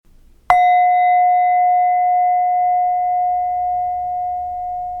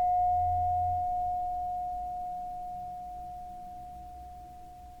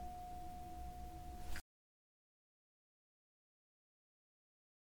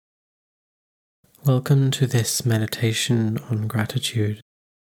Welcome to this meditation on gratitude.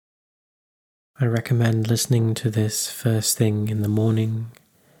 I recommend listening to this first thing in the morning,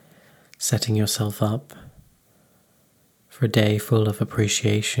 setting yourself up for a day full of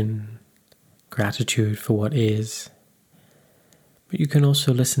appreciation, gratitude for what is. But you can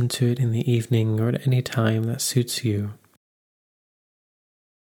also listen to it in the evening or at any time that suits you.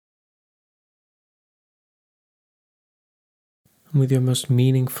 And with your most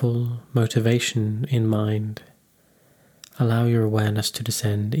meaningful motivation in mind, allow your awareness to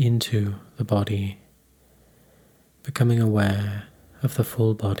descend into the body, becoming aware of the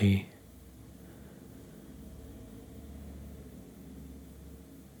full body.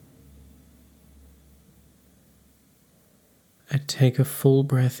 I take a full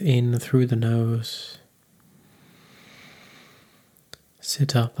breath in through the nose.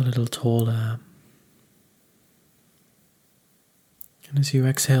 Sit up a little taller. And as you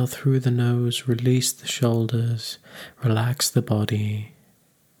exhale through the nose, release the shoulders, relax the body.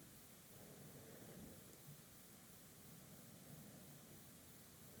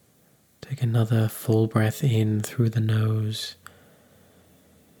 Take another full breath in through the nose.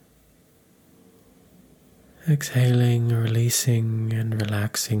 Exhaling, releasing and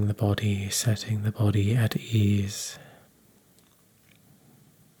relaxing the body, setting the body at ease.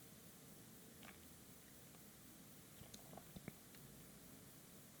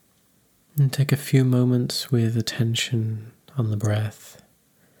 And take a few moments with attention on the breath,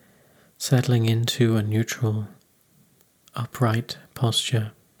 settling into a neutral, upright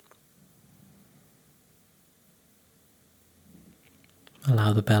posture.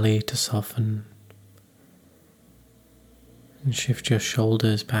 Allow the belly to soften and shift your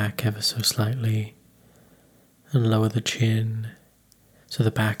shoulders back ever so slightly and lower the chin so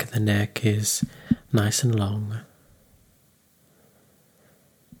the back of the neck is nice and long.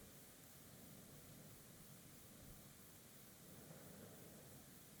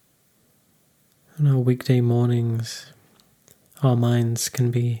 On our weekday mornings, our minds can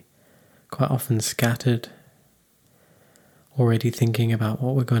be quite often scattered, already thinking about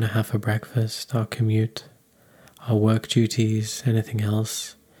what we're going to have for breakfast, our commute, our work duties, anything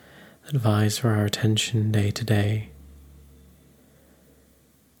else that vies for our attention day to day.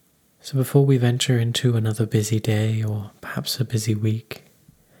 So before we venture into another busy day or perhaps a busy week,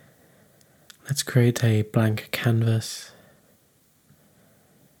 let's create a blank canvas,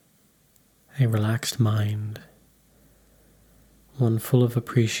 a relaxed mind, one full of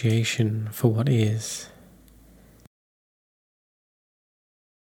appreciation for what is.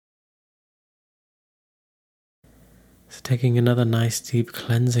 So taking another nice deep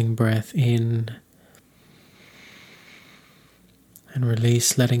cleansing breath in and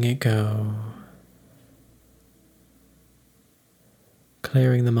release, letting it go.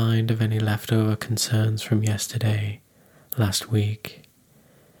 Clearing the mind of any leftover concerns from yesterday, last week,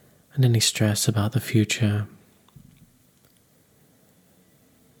 and any stress about the future.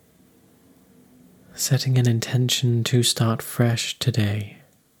 Setting an intention to start fresh today.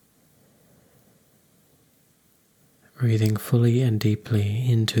 Breathing fully and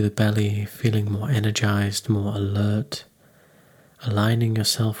deeply into the belly, feeling more energized, more alert, aligning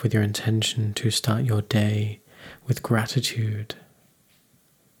yourself with your intention to start your day with gratitude.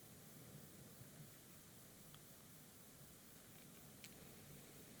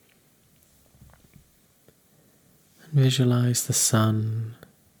 And visualize the sun.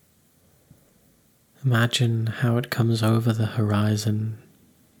 Imagine how it comes over the horizon.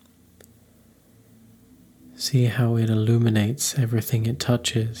 See how it illuminates everything it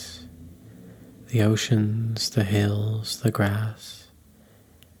touches, the oceans, the hills, the grass,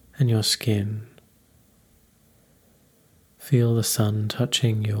 and your skin. Feel the sun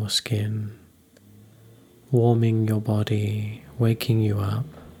touching your skin, warming your body, waking you up.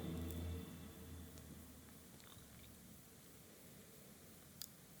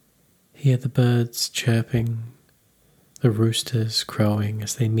 Hear the birds chirping, the roosters crowing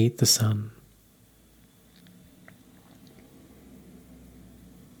as they meet the sun.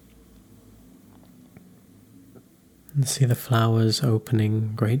 And see the flowers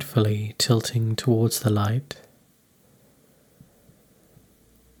opening gratefully, tilting towards the light.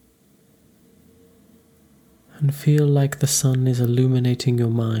 And feel like the sun is illuminating your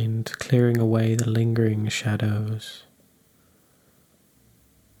mind, clearing away the lingering shadows.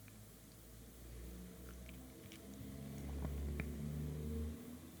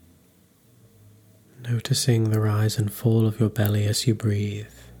 Noticing the rise and fall of your belly as you breathe.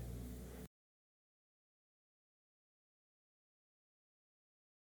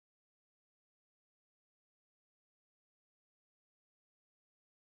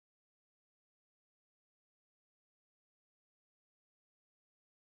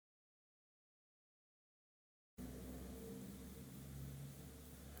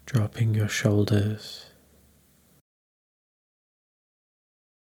 dropping your shoulders,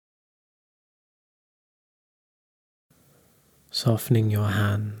 softening your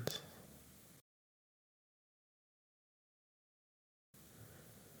hands,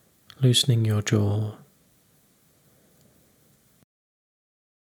 loosening your jaw,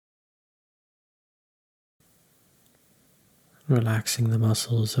 relaxing the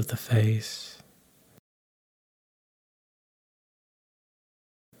muscles of the face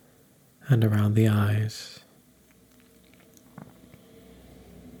and around the eyes.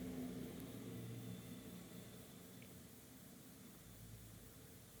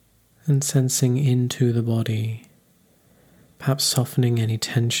 And sensing into the body, perhaps softening any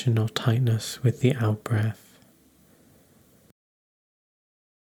tension or tightness with the out-breath.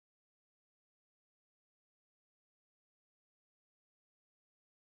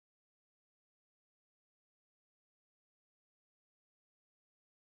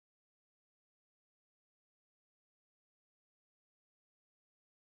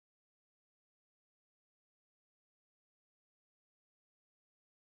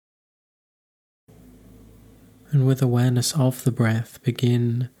 And with awareness of the breath,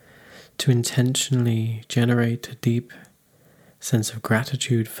 begin to intentionally generate a deep sense of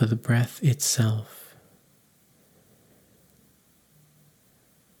gratitude for the breath itself.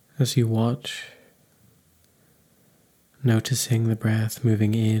 As you watch, noticing the breath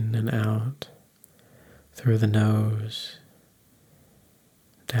moving in and out through the nose,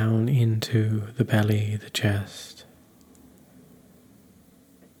 down into the belly, the chest.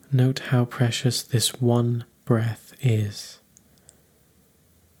 Note how precious this one breath is.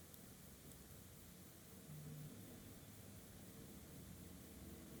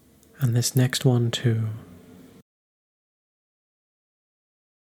 And this next one too.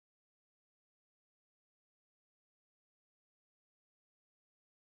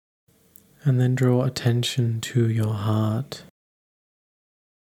 And then draw attention to your heart.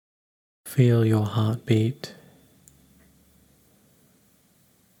 Feel your heartbeat.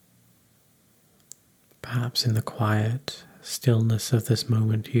 Perhaps in the quiet stillness of this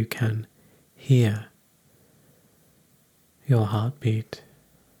moment you can hear your heartbeat.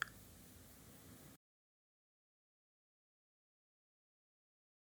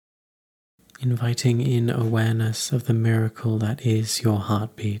 Inviting in awareness of the miracle that is your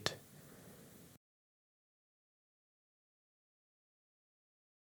heartbeat.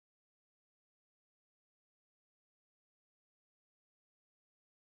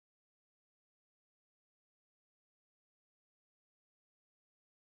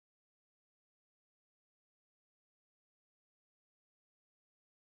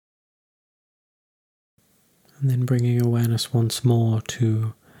 And then bringing awareness once more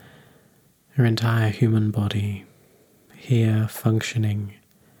to your entire human body, here functioning,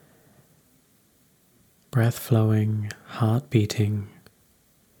 breath flowing, heart beating,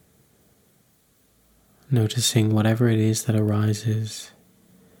 noticing whatever it is that arises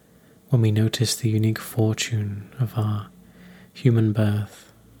when we notice the unique fortune of our human birth.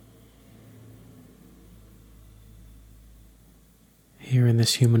 Here in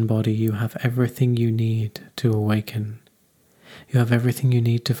this human body, you have everything you need to awaken. You have everything you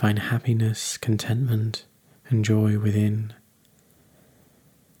need to find happiness, contentment, and joy within.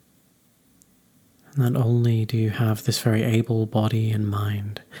 Not only do you have this very able body and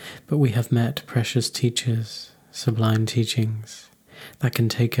mind, but we have met precious teachers, sublime teachings that can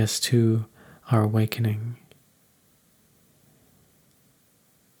take us to our awakening.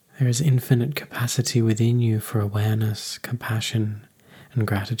 There is infinite capacity within you for awareness, compassion, and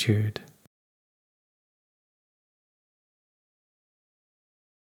gratitude.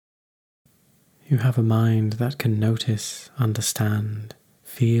 You have a mind that can notice, understand,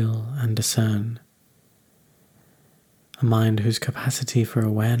 feel, and discern. A mind whose capacity for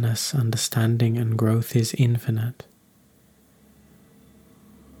awareness, understanding, and growth is infinite.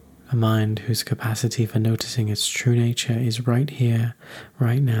 A mind whose capacity for noticing its true nature is right here,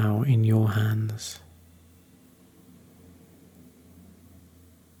 right now, in your hands.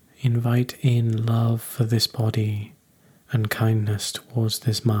 Invite in love for this body and kindness towards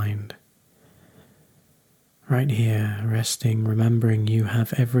this mind. Right here, resting, remembering you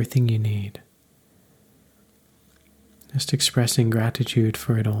have everything you need. Just expressing gratitude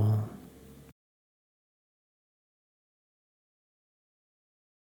for it all.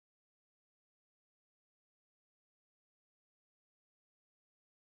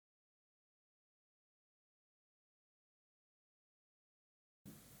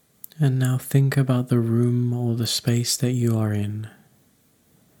 And now think about the room or the space that you are in.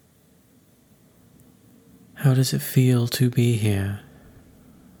 How does it feel to be here?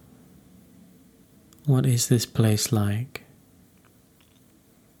 What is this place like?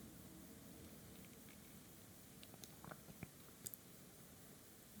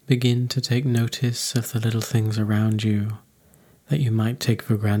 Begin to take notice of the little things around you that you might take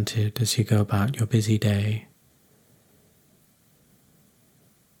for granted as you go about your busy day.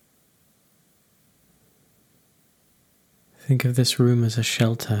 Think of this room as a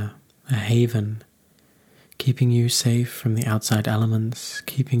shelter, a haven, keeping you safe from the outside elements,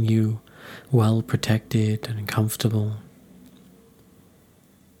 keeping you well protected and comfortable.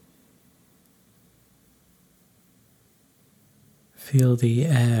 Feel the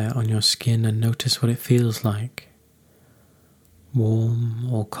air on your skin and notice what it feels like,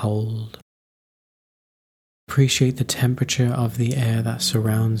 warm or cold. Appreciate the temperature of the air that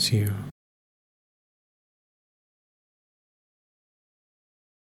surrounds you.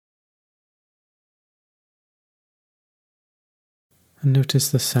 And notice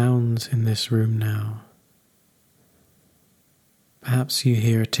the sounds in this room now. Perhaps you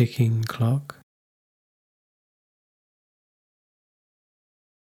hear a ticking clock,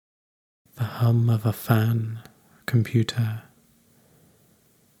 the hum of a fan, computer,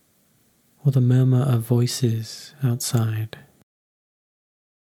 or the murmur of voices outside.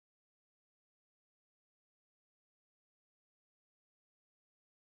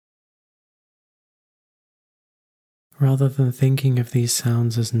 Rather than thinking of these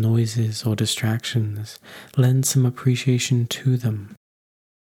sounds as noises or distractions, lend some appreciation to them.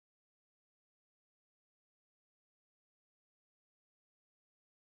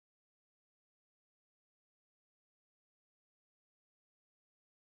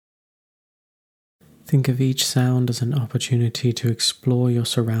 Think of each sound as an opportunity to explore your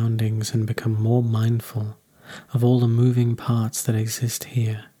surroundings and become more mindful of all the moving parts that exist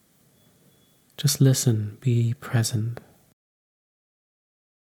here. Just listen, be present.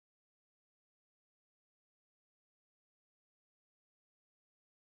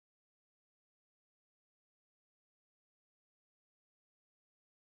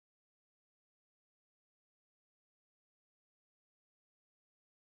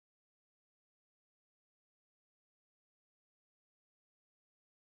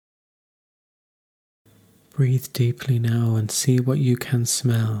 Breathe deeply now and see what you can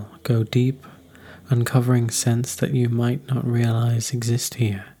smell. Go deep, uncovering scents that you might not realize exist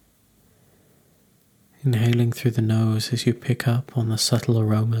here. Inhaling through the nose as you pick up on the subtle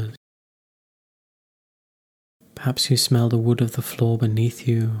aromas. Perhaps you smell the wood of the floor beneath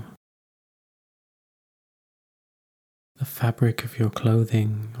you, the fabric of your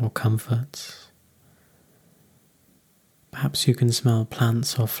clothing or comforts. Perhaps you can smell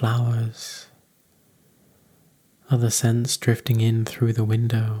plants or flowers, other scents drifting in through the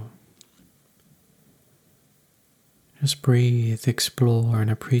window. Just breathe, explore, and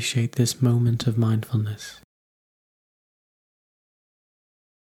appreciate this moment of mindfulness.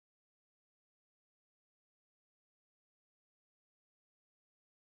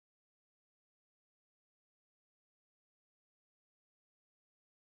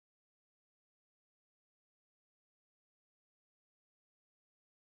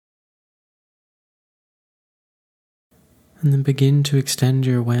 And then begin to extend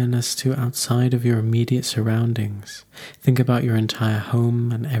your awareness to outside of your immediate surroundings. Think about your entire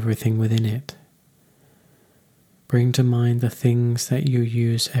home and everything within it. Bring to mind the things that you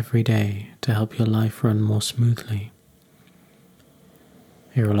use every day to help your life run more smoothly.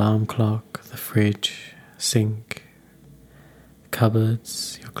 Your alarm clock, the fridge, sink,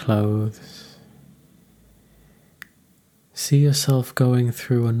 cupboards, your clothes. See yourself going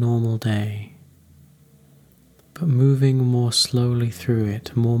through a normal day, but moving more slowly through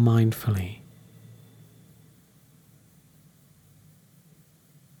it, more mindfully.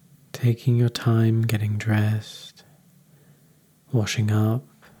 Taking your time getting dressed, washing up,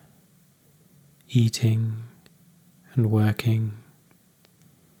 eating, and working.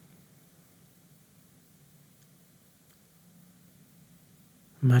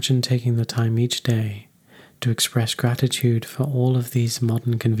 Imagine taking the time each day to express gratitude for all of these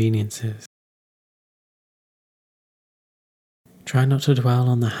modern conveniences. Try not to dwell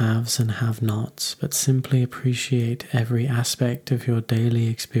on the haves and have-nots, but simply appreciate every aspect of your daily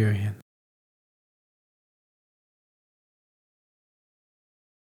experience.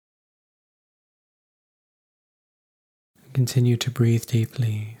 Continue to breathe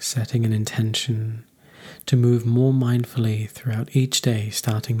deeply, setting an intention to move more mindfully throughout each day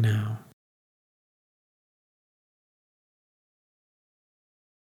starting now.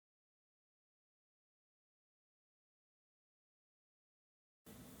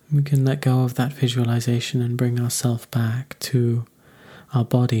 We can let go of that visualization and bring ourselves back to our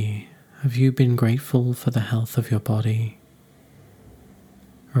body, Have you been grateful for the health of your body?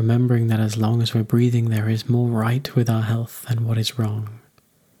 Remembering that as long as we're breathing, there is more right with our health than what is wrong.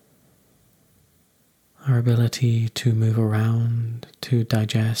 Our ability to move around, to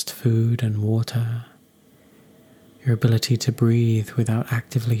digest food and water, your ability to breathe without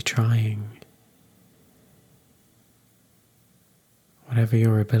actively trying, whatever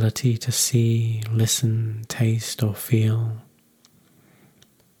your ability to see, listen, taste or feel,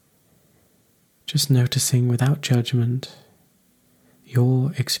 just noticing without judgment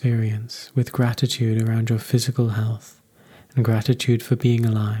your experience with gratitude around your physical health and gratitude for being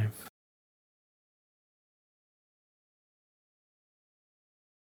alive.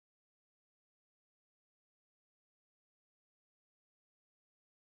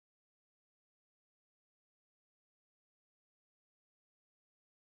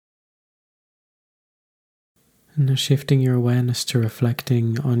 And now shifting your awareness to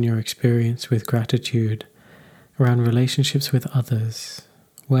reflecting on your experience with gratitude around relationships with others.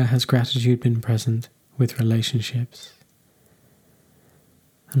 Where has gratitude been present with relationships?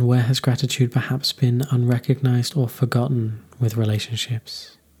 And where has gratitude perhaps been unrecognized or forgotten with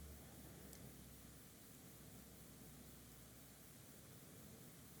relationships?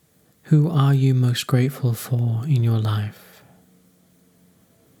 Who are you most grateful for in your life?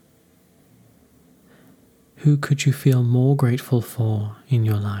 Who could you feel more grateful for in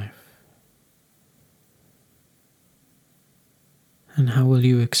your life? And how will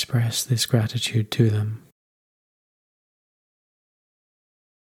you express this gratitude to them?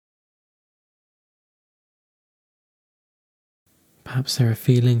 Perhaps there are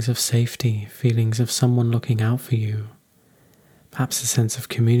feelings of safety, feelings of someone looking out for you, perhaps a sense of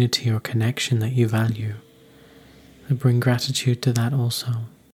community or connection that you value. And bring gratitude to that also.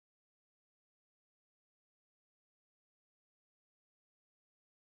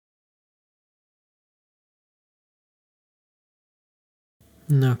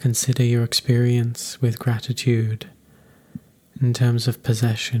 Now consider your experience with gratitude in terms of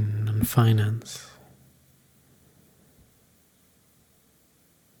possession and finance.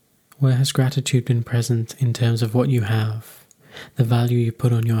 Where has gratitude been present in terms of what you have, the value you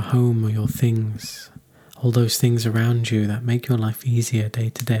put on your home or your things, all those things around you that make your life easier day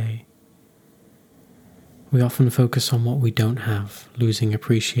to day? We often focus on what we don't have, losing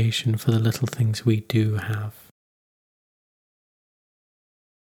appreciation for the little things we do have.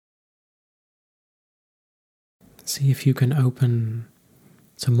 See if you can open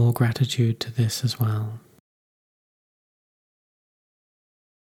to more gratitude to this as well.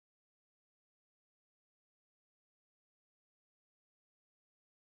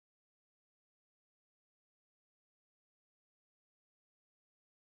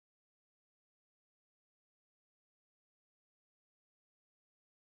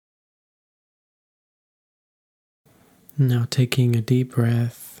 Now taking a deep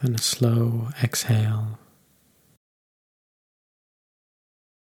breath and a slow exhale.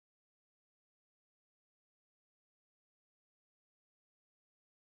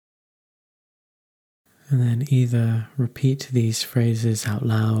 And then either repeat these phrases out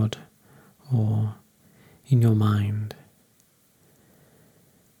loud or in your mind.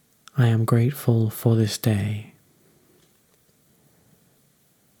 I am grateful for this day.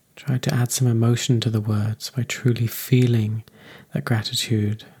 Try to add some emotion to the words by truly feeling that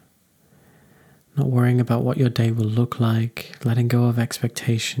gratitude. Not worrying about what your day will look like, letting go of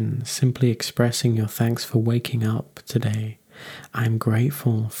expectations, simply expressing your thanks for waking up today. I'm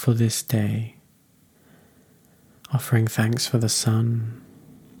grateful for this day. Offering thanks for the sun.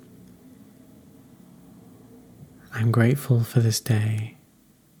 I'm grateful for this day.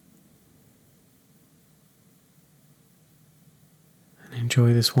 And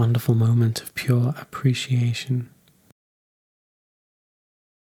enjoy this wonderful moment of pure appreciation.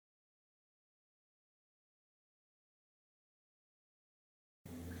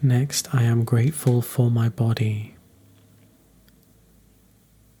 Next, I am grateful for my body.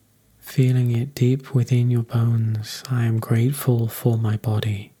 Feeling it deep within your bones, I am grateful for my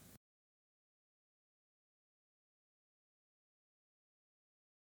body.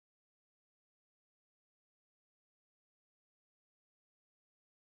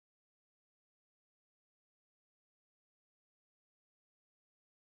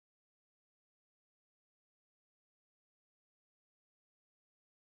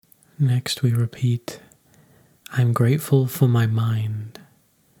 Next we repeat, I am grateful for my mind.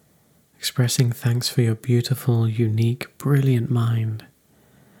 Expressing thanks for your beautiful, unique, brilliant mind.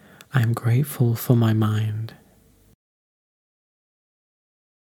 I am grateful for my mind.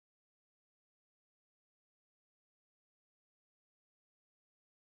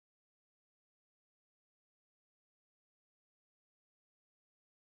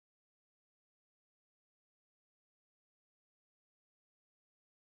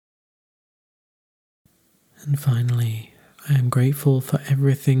 And finally, I am grateful for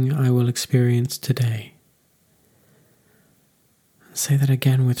everything I will experience today. And say that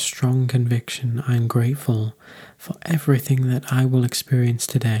again with strong conviction. I am grateful for everything that I will experience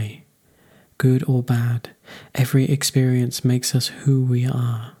today, good or bad. Every experience makes us who we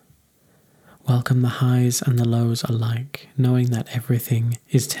are. Welcome the highs and the lows alike, knowing that everything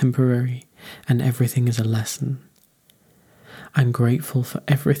is temporary and everything is a lesson. I'm grateful for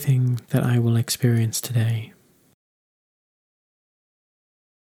everything that I will experience today.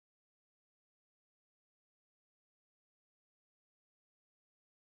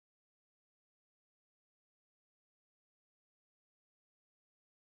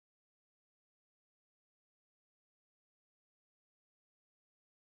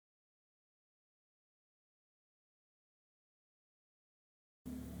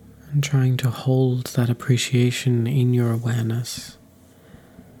 And trying to hold that appreciation in your awareness,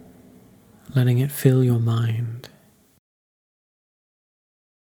 letting it fill your mind.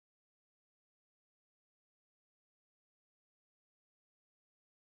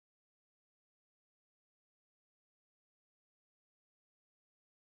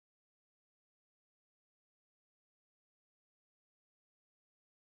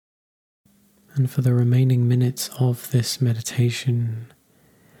 And for the remaining minutes of this meditation,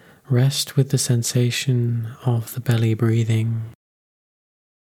 rest with the sensation of the belly breathing.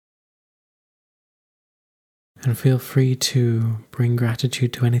 And feel free to bring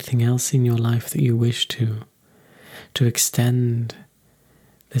gratitude to anything else in your life that you wish to extend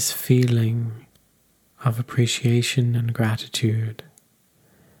this feeling of appreciation and gratitude,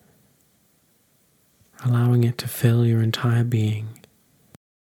 allowing it to fill your entire being.